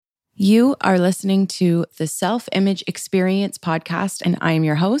You are listening to the Self-Image Experience podcast, and I am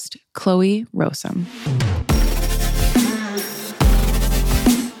your host, Chloe Rosem.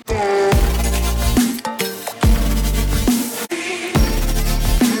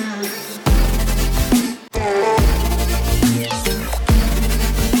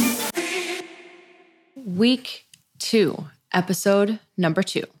 Week 2, episode number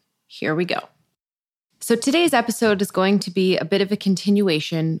 2. Here we go. So today's episode is going to be a bit of a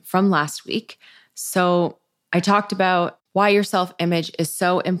continuation from last week. So I talked about why your self-image is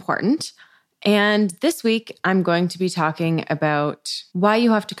so important. And this week, I'm going to be talking about why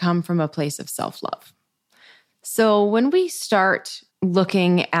you have to come from a place of self-love. So when we start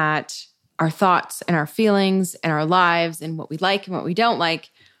looking at our thoughts and our feelings and our lives and what we like and what we don't like,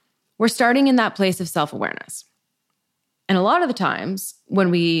 we're starting in that place of self-awareness. And a lot of the times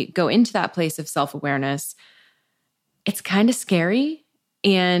when we go into that place of self-awareness, it's kind of scary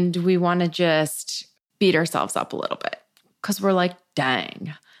and we want to just beat ourselves up a little bit because we're like,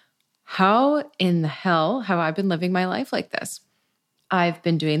 dang, how in the hell have I been living my life like this? I've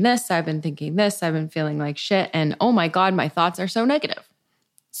been doing this, I've been thinking this, I've been feeling like shit, and oh my God, my thoughts are so negative.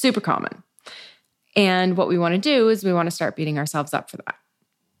 Super common. And what we want to do is we want to start beating ourselves up for that.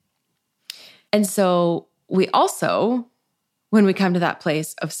 And so we also, when we come to that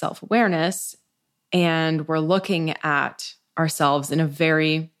place of self-awareness and we're looking at ourselves in a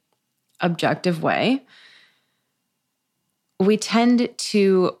very objective way, we tend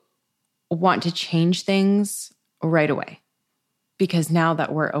to want to change things right away. Because now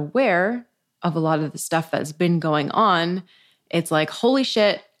that we're aware of a lot of the stuff that's been going on, it's like, holy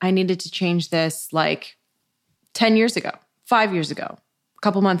shit, I needed to change this like 10 years ago, 5 years ago, a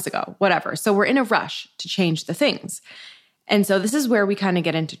couple months ago, whatever. So we're in a rush to change the things. And so this is where we kind of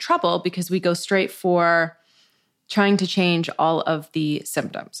get into trouble because we go straight for trying to change all of the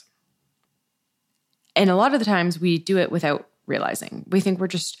symptoms. And a lot of the times we do it without realizing. We think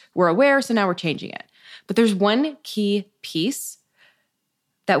we're aware, so now we're changing it. But there's one key piece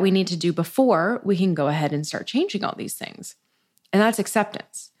that we need to do before we can go ahead and start changing all these things. And that's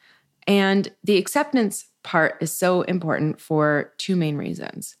acceptance. And the acceptance part is so important for two main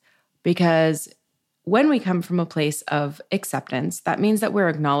reasons. Because when we come from a place of acceptance, that means that we're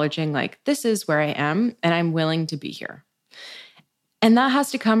acknowledging, like, this is where I am and I'm willing to be here. And that has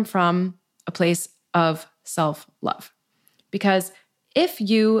to come from a place of self-love. Because if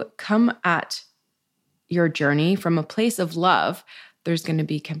you come at your journey from a place of love, there's going to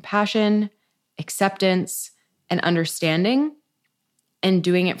be compassion, acceptance, and understanding, and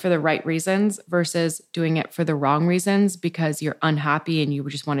doing it for the right reasons versus doing it for the wrong reasons because you're unhappy and you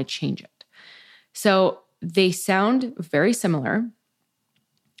just want to change it. So they sound very similar,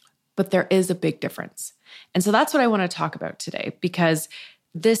 but there is a big difference. And so that's what I want to talk about today, because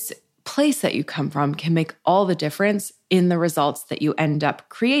this place that you come from can make all the difference in the results that you end up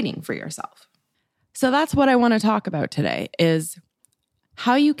creating for yourself. So that's what I want to talk about today, is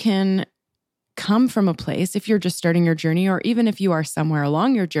how you can come from a place, if you're just starting your journey, or even if you are somewhere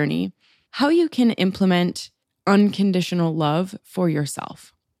along your journey, how you can implement unconditional love for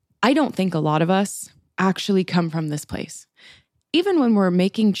yourself. I don't think a lot of us actually come from this place. Even when we're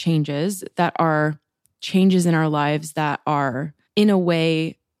making changes that are changes in our lives that are, in a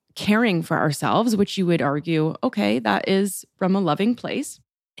way, caring for ourselves, which you would argue, okay, that is from a loving place.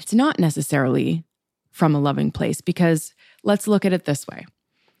 It's not necessarily from a loving place, because let's look at it this way.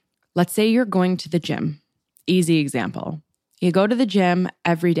 Let's say you're going to the gym. Easy example. You go to the gym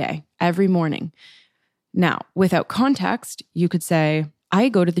every day, every morning. Now, without context, you could say, I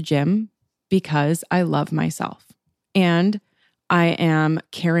go to the gym because I love myself and I am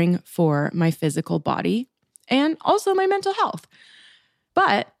caring for my physical body and also my mental health.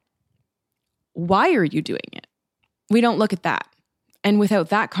 But why are you doing it? We don't look at that. And without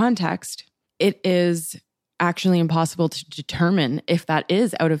that context, it is actually impossible to determine if that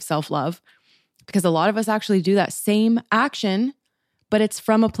is out of self-love, because a lot of us actually do that same action, but it's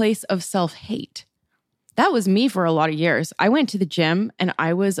from a place of self-hate. That was me for a lot of years. I went to the gym and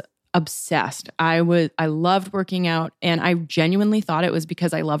I was obsessed. I loved working out, and I genuinely thought it was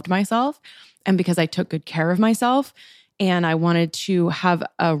because I loved myself and because I took good care of myself, and I wanted to have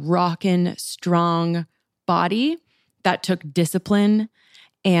a rockin' strong body that took discipline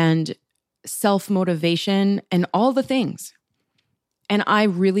and self-motivation and all the things. And I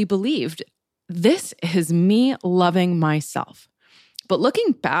really believed this is me loving myself. But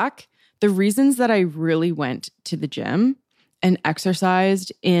looking back, the reasons that I really went to the gym and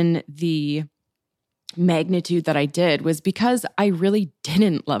exercised in the magnitude that I did was because I really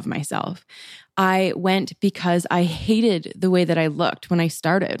didn't love myself. I went because I hated the way that I looked when I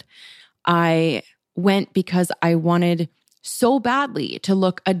started. I went because I wanted so badly to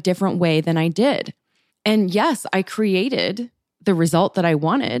look a different way than I did. And yes, I created the result that I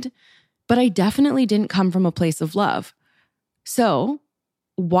wanted, but I definitely didn't come from a place of love. So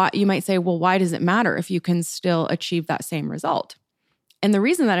what you might say, well, why does it matter if you can still achieve that same result? And the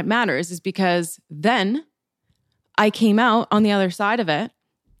reason that it matters is because then I came out on the other side of it,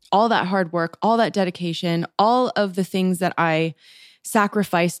 all that hard work, all that dedication, all of the things that I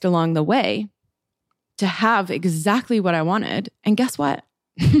sacrificed along the way to have exactly what I wanted. And guess what?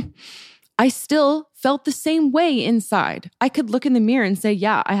 I still felt the same way inside. I could look in the mirror and say,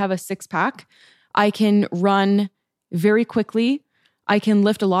 yeah, I have a six-pack. I can run very quickly. I can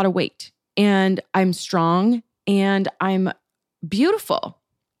lift a lot of weight and I'm strong and I'm beautiful.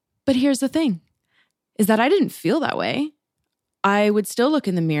 But here's the thing, is that I didn't feel that way. I would still look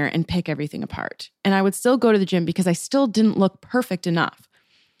in the mirror and pick everything apart. And I would still go to the gym because I still didn't look perfect enough.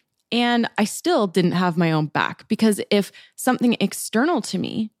 And I still didn't have my own back because if something external to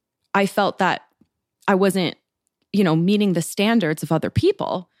me, I felt that I wasn't, meeting the standards of other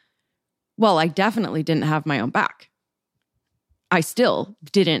people, well, I definitely didn't have my own back. I still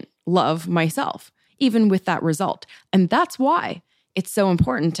didn't love myself, even with that result. And that's why it's so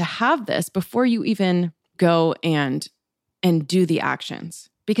important to have this before you even go and do the actions.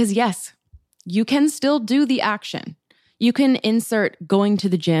 Because yes, you can still do the action. You can insert going to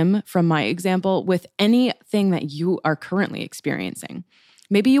the gym from my example with anything that you are currently experiencing.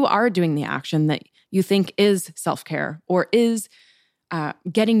 Maybe you are doing the action that you think is self-care or is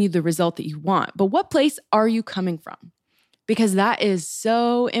getting you the result that you want. But what place are you coming from? Because that is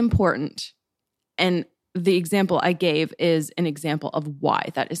so important. And the example I gave is an example of why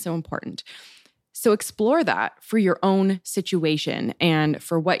that is so important. So explore that for your own situation and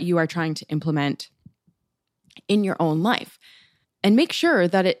for what you are trying to implement in your own life. And make sure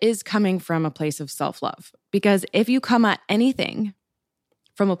that it is coming from a place of self-love. Because if you come at anything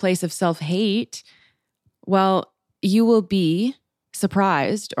from a place of self-hate, well, you will be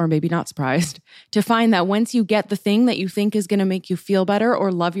surprised, or maybe not surprised, to find that once you get the thing that you think is going to make you feel better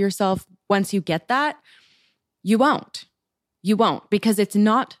or love yourself, once you get that, you won't. You won't, because it's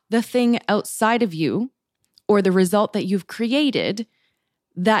not the thing outside of you or the result that you've created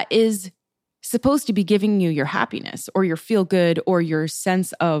that is supposed to be giving you your happiness or your feel good or your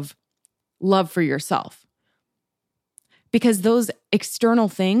sense of love for yourself. Because those external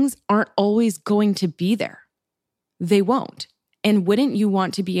things aren't always going to be there. They won't. And wouldn't you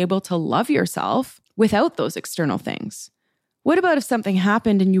want to be able to love yourself without those external things? What about if something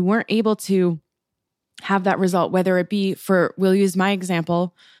happened and you weren't able to have that result, whether it be we'll use my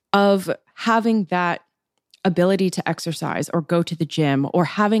example of having that ability to exercise or go to the gym or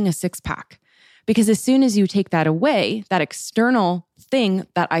having a six-pack. Because as soon as you take that away, that external thing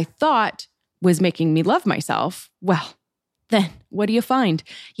that I thought was making me love myself, well, then what do you find?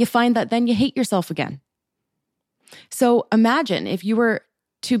 You find that then you hate yourself again. So imagine if you were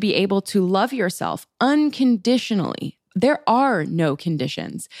to be able to love yourself unconditionally. There are no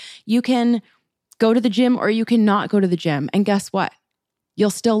conditions. You can go to the gym or you can not go to the gym. And guess what? You'll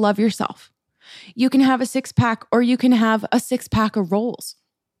still love yourself. You can have a six-pack or you can have a six-pack of rolls.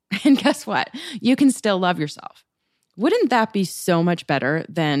 And guess what? You can still love yourself. Wouldn't that be so much better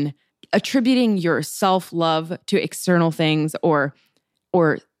than attributing your self-love to external things or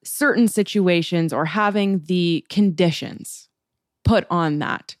certain situations or having the conditions put on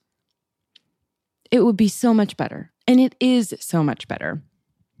that? It would be so much better. And it is so much better.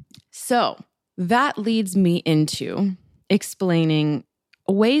 So that leads me into explaining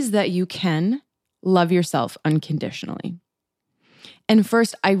ways that you can love yourself unconditionally. And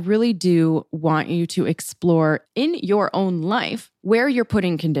first, I really do want you to explore in your own life where you're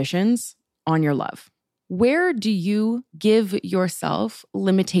putting conditions on your love. Where do you give yourself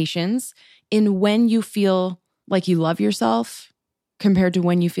limitations in when you feel like you love yourself compared to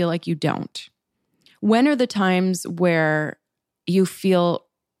when you feel like you don't? When are the times where you feel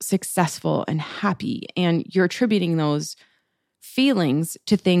successful and happy and you're attributing those feelings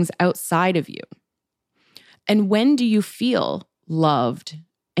to things outside of you? And when do you feel loved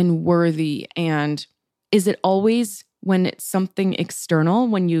and worthy? And is it always when it's something external,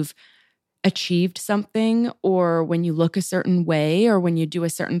 when you've achieved something or when you look a certain way or when you do a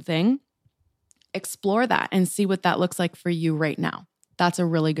certain thing? Explore that and see what that looks like for you right now. That's a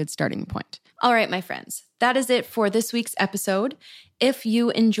really good starting point. All right, my friends, that is it for this week's episode. If you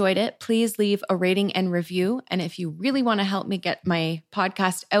enjoyed it, please leave a rating and review. And if you really want to help me get my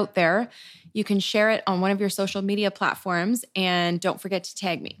podcast out there, you can share it on one of your social media platforms and don't forget to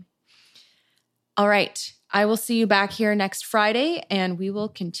tag me. All right, I will see you back here next Friday and we will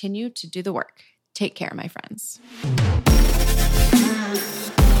continue to do the work. Take care, my friends.